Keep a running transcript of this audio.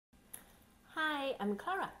Hi, I'm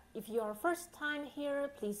Clara. If you are first time here,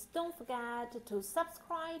 please don't forget to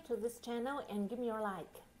subscribe to this channel and give me your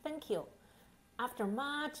like. Thank you. After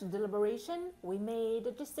much deliberation, we made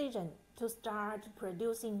a decision to start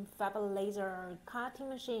producing fiber laser cutting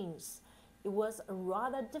machines. It was a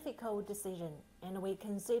rather difficult decision, and we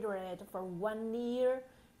considered it for 1 year.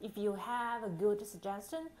 If you have a good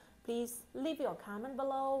suggestion, please leave your comment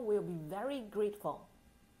below. We'll be very grateful.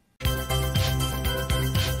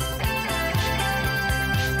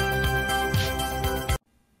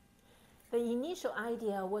 The initial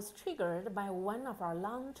idea was triggered by one of our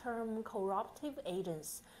long-term cooperative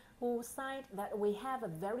agents who said that we have a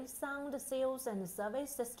very sound sales and service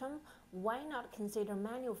system. Why not consider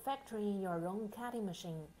manufacturing your own cutting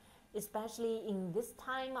machine? Especially in this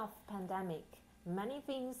time of pandemic, many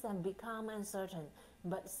things have become uncertain,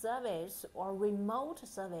 but service or remote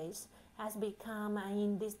service has become an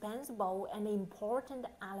indispensable and important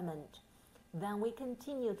element. Then we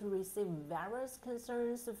continue to receive various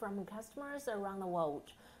concerns from customers around the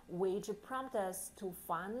world, which prompt us to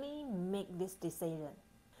finally make this decision.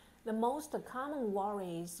 The most common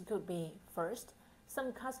worries could be, first,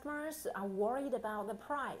 some customers are worried about the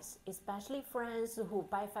price, especially friends who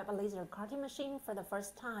buy fiber laser cutting machine for the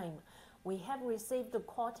first time. We have received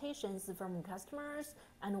quotations from customers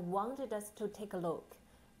and wanted us to take a look.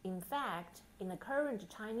 In fact, in the current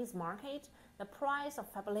Chinese market, the price of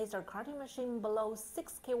fiber laser cutting machine below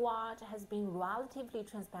 6 kW has been relatively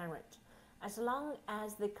transparent. As long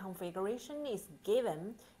as the configuration is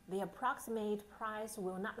given, the approximate price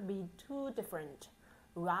will not be too different.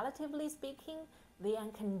 Relatively speaking, the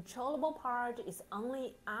uncontrollable part is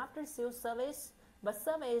only after-sales service, but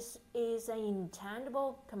service is an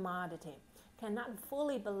intangible commodity. Cannot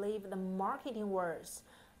fully believe the marketing words.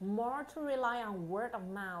 More to rely on word of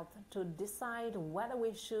mouth to decide whether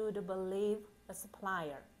we should believe a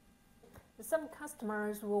supplier. Some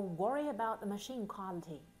customers will worry about the machine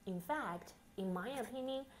quality. In fact, in my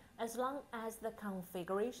opinion, as long as the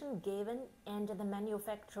configuration given and the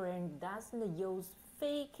manufacturer doesn't use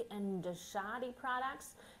fake and shoddy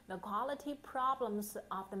products, the quality problems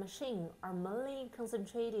of the machine are mainly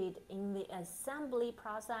concentrated in the assembly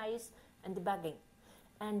process and debugging.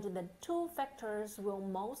 And the two factors will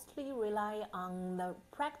mostly rely on the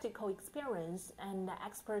practical experience and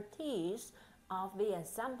expertise of the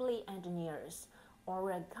assembly engineers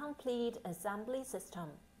or a complete assembly system.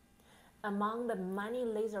 Among the many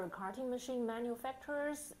laser cutting machine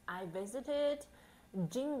manufacturers I visited,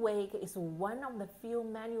 Jinwake is one of the few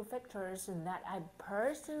manufacturers that I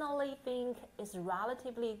personally think is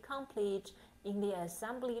relatively complete in the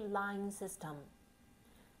assembly line system.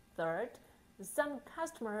 Third, some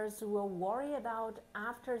customers will worry about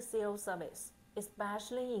after-sales service,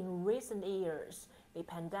 especially in recent years. The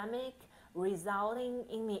pandemic resulting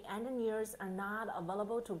in the engineers are not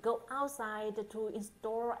available to go outside to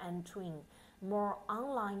install and train, more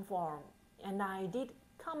online form. And I did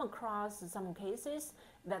come across some cases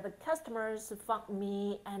that the customers phoned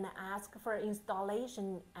me and asked for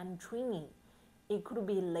installation and training. It could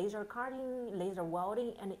be laser cutting, laser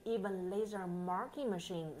welding, and even laser marking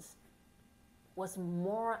machines. What's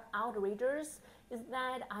more outrageous is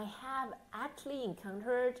that I have actually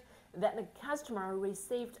encountered that the customer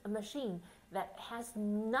received a machine that has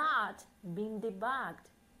not been debugged,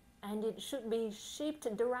 and it should be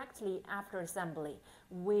shipped directly after assembly,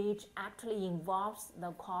 which actually involves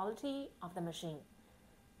the quality of the machine.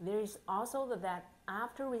 There is also that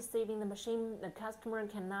after receiving the machine, the customer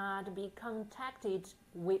cannot be contacted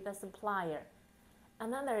with the supplier.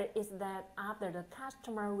 Another is that after the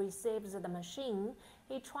customer receives the machine,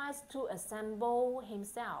 he tries to assemble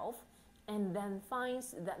himself and then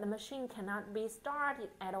finds that the machine cannot be started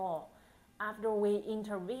at all. After we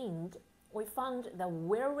intervened, we found the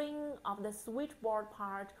wiring of the switchboard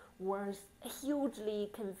part was hugely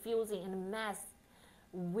confusing and a mess.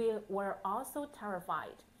 We were also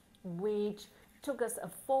terrified, which took us a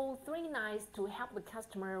full 3 nights to help the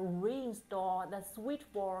customer reinstall the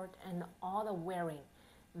switchboard and all the wiring.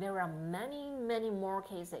 There are many more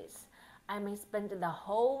cases. I may spend the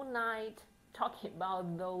whole night talking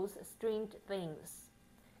about those strange things.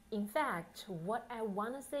 In fact, what I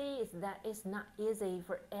want to say is that it's not easy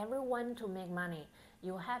for everyone to make money.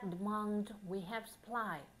 You have demand, we have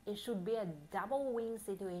supply. It should be a double win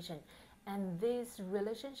situation, and this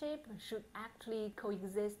relationship should actually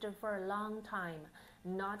coexist for a long time,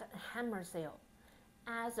 not a hammer sale.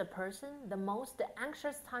 As a person, the most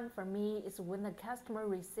anxious time for me is when the customer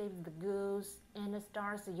receives the goods and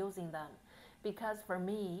starts using them. Because for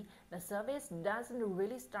me, the service doesn't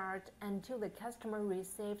really start until the customer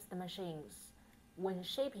receives the machines. When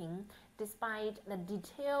shipping, Despite the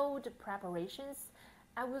detailed preparations,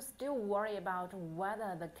 I will still worry about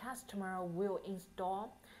whether the customer will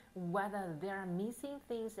install, whether there are missing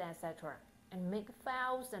things, etc., and make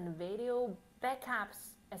files and video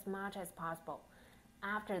backups as much as possible.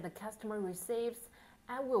 After the customer receives,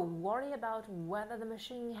 I will worry about whether the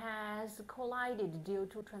machine has collided due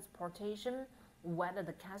to transportation, whether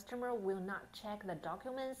the customer will not check the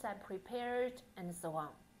documents I prepared, and so on.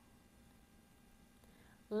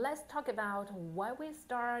 Let's talk about why we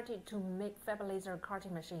started to make fab laser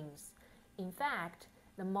cutting machines. In fact,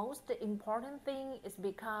 the most important thing is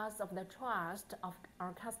because of the trust of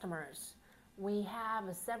our customers. We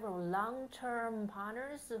have several long-term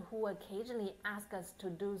partners who occasionally ask us to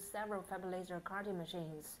do several fab laser cutting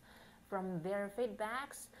machines. From their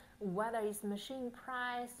feedbacks, whether it's machine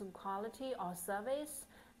price, quality, or service,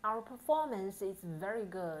 our performance is very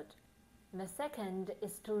good. The second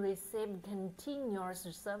is to receive continuous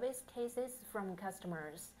service cases from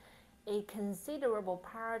customers. A considerable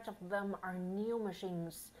part of them are new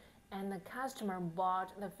machines, and the customer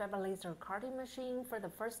bought the fab laser cutting machine for the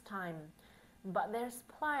first time, but their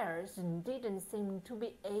suppliers didn't seem to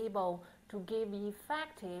be able to give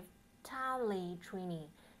effective, timely training,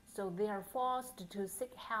 so they are forced to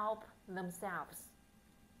seek help themselves.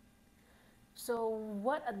 So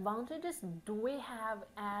what advantages do we have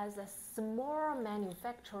as a small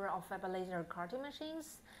manufacturer of fab laser cutting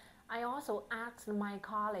machines? I also asked my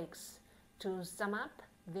colleagues. To sum up,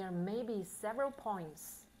 there may be several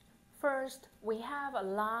points. First, we have a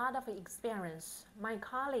lot of experience. My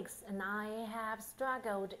colleagues and I have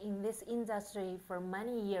struggled in this industry for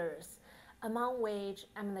many years, among which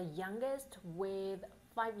I'm the youngest with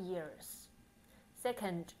 5 years.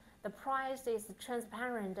 Second, the price is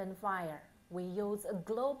transparent and fair. We use a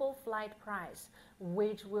global flat price,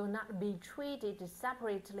 which will not be treated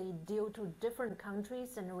separately due to different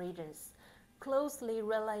countries and regions. Closely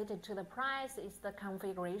related to the price is the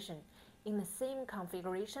configuration. In the same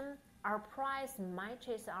configuration, our price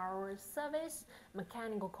matches our service,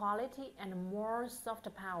 mechanical quality, and more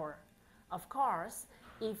soft power. Of course,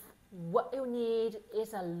 if what you need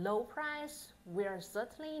is a low price, we are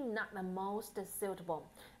certainly not the most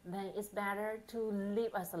suitable, then it's better to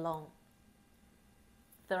leave us alone.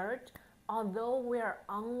 Third, although we are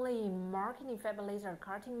only marketing fab laser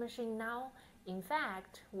cutting machine now, in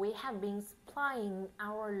fact, we have been supplying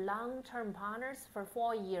our long-term partners for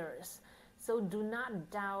 4 years, so do not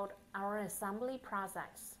doubt our assembly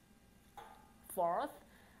process. Fourth,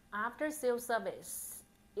 after-sales service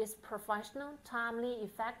is professional, timely,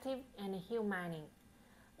 effective, and humane.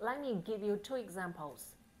 Let me give you 2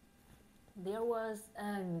 examples. There was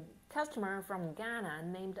a customer from Ghana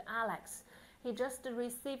named Alex. He just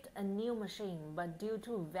received a new machine, but due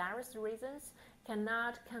to various reasons,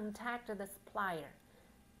 cannot contact the supplier.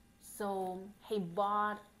 So he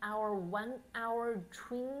bought our 1-hour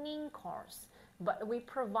training course, but we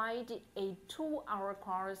provided a 2-hour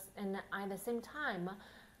course and at the same time,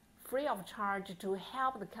 free of charge to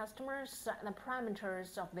help the customer set the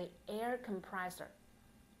parameters of the air compressor.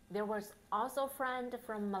 There was also a friend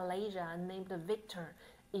from Malaysia named Victor,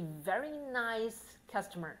 a very nice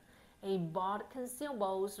customer. He bought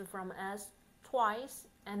consumables from us twice,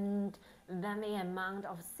 and then the amount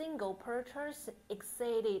of single purchase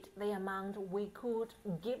exceeded the amount we could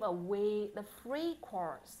give away the free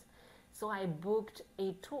course. So I booked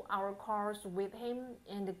a 2-hour course with him,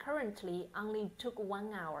 and currently only took 1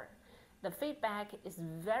 hour. The feedback is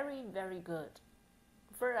very, very good.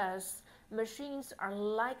 For us, machines are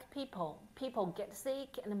like people. People get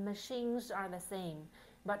sick and machines are the same.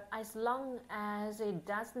 But as long as it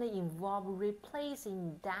doesn't involve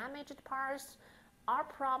replacing damaged parts, our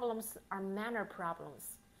problems are minor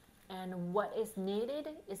problems. And what is needed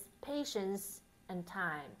is patience and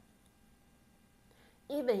time.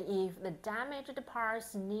 Even if the damaged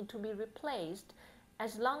parts need to be replaced,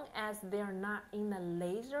 as long as they are not in the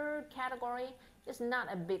laser category, it's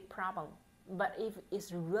not a big problem. But if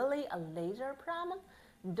it's really a laser problem,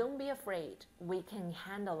 don't be afraid, we can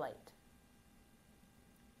handle it.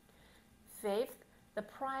 Fifth, the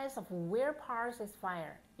price of wear parts is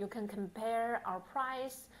fair. You can compare our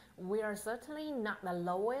price. We are certainly not the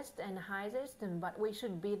lowest and highest, but we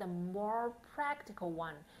should be the more practical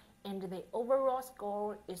one, and the overall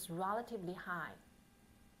score is relatively high.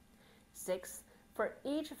 Sixth, for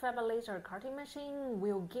each fab laser cutting machine,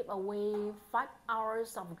 we'll give away 5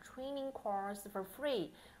 hours of training course for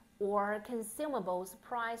free, or consumables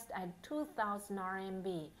priced at 2,000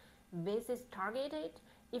 RMB. This is targeted.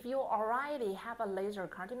 If you already have a laser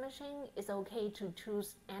cutting machine, it's okay to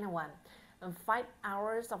choose anyone. In 5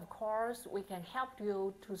 hours of course, we can help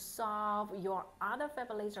you to solve your other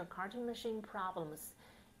fab laser cutting machine problems.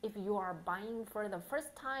 If you are buying for the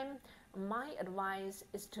first time, my advice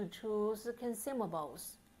is to choose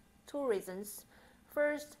consumables. 2 reasons.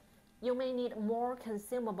 First, you may need more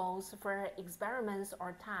consumables for experiments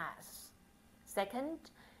or tests. Second,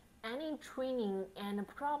 any training and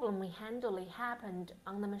problem handling happened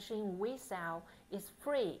on the machine we sell is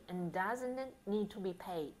free and doesn't need to be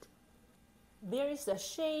paid. There is a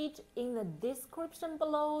sheet in the description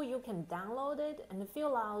below. You can download it and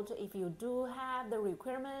fill out if you do have the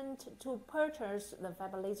requirement to purchase the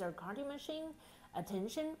fab laser cutting machine.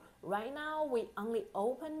 Attention, right now we only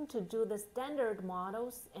open to do the standard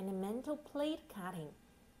models and metal plate cutting.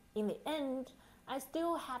 In the end, I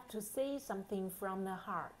still have to say something from the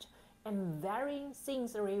heart. I'm very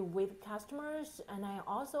sincere with customers, and I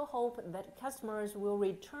also hope that customers will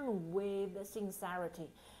return with sincerity.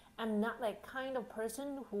 I'm not that kind of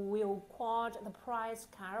person who will quote the price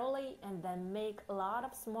carefully and then make a lot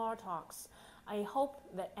of small talks. I hope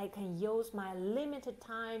that I can use my limited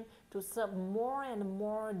time to serve more and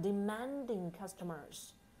more demanding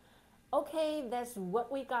customers. Okay, that's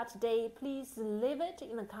what we got today. Please leave it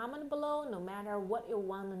in the comment below no matter what you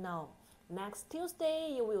want to know. Next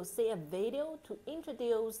Tuesday, you will see a video to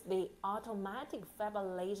introduce the automatic fab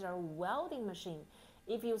laser welding machine.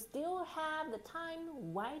 If you still have the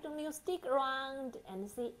time, why don't you stick around and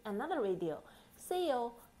see another video? See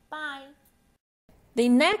you. Bye. The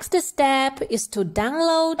next step is to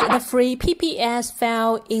download the free PPS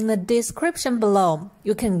file in the description below.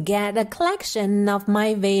 You can get a collection of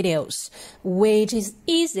my videos, which is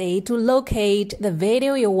easy to locate the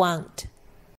video you want.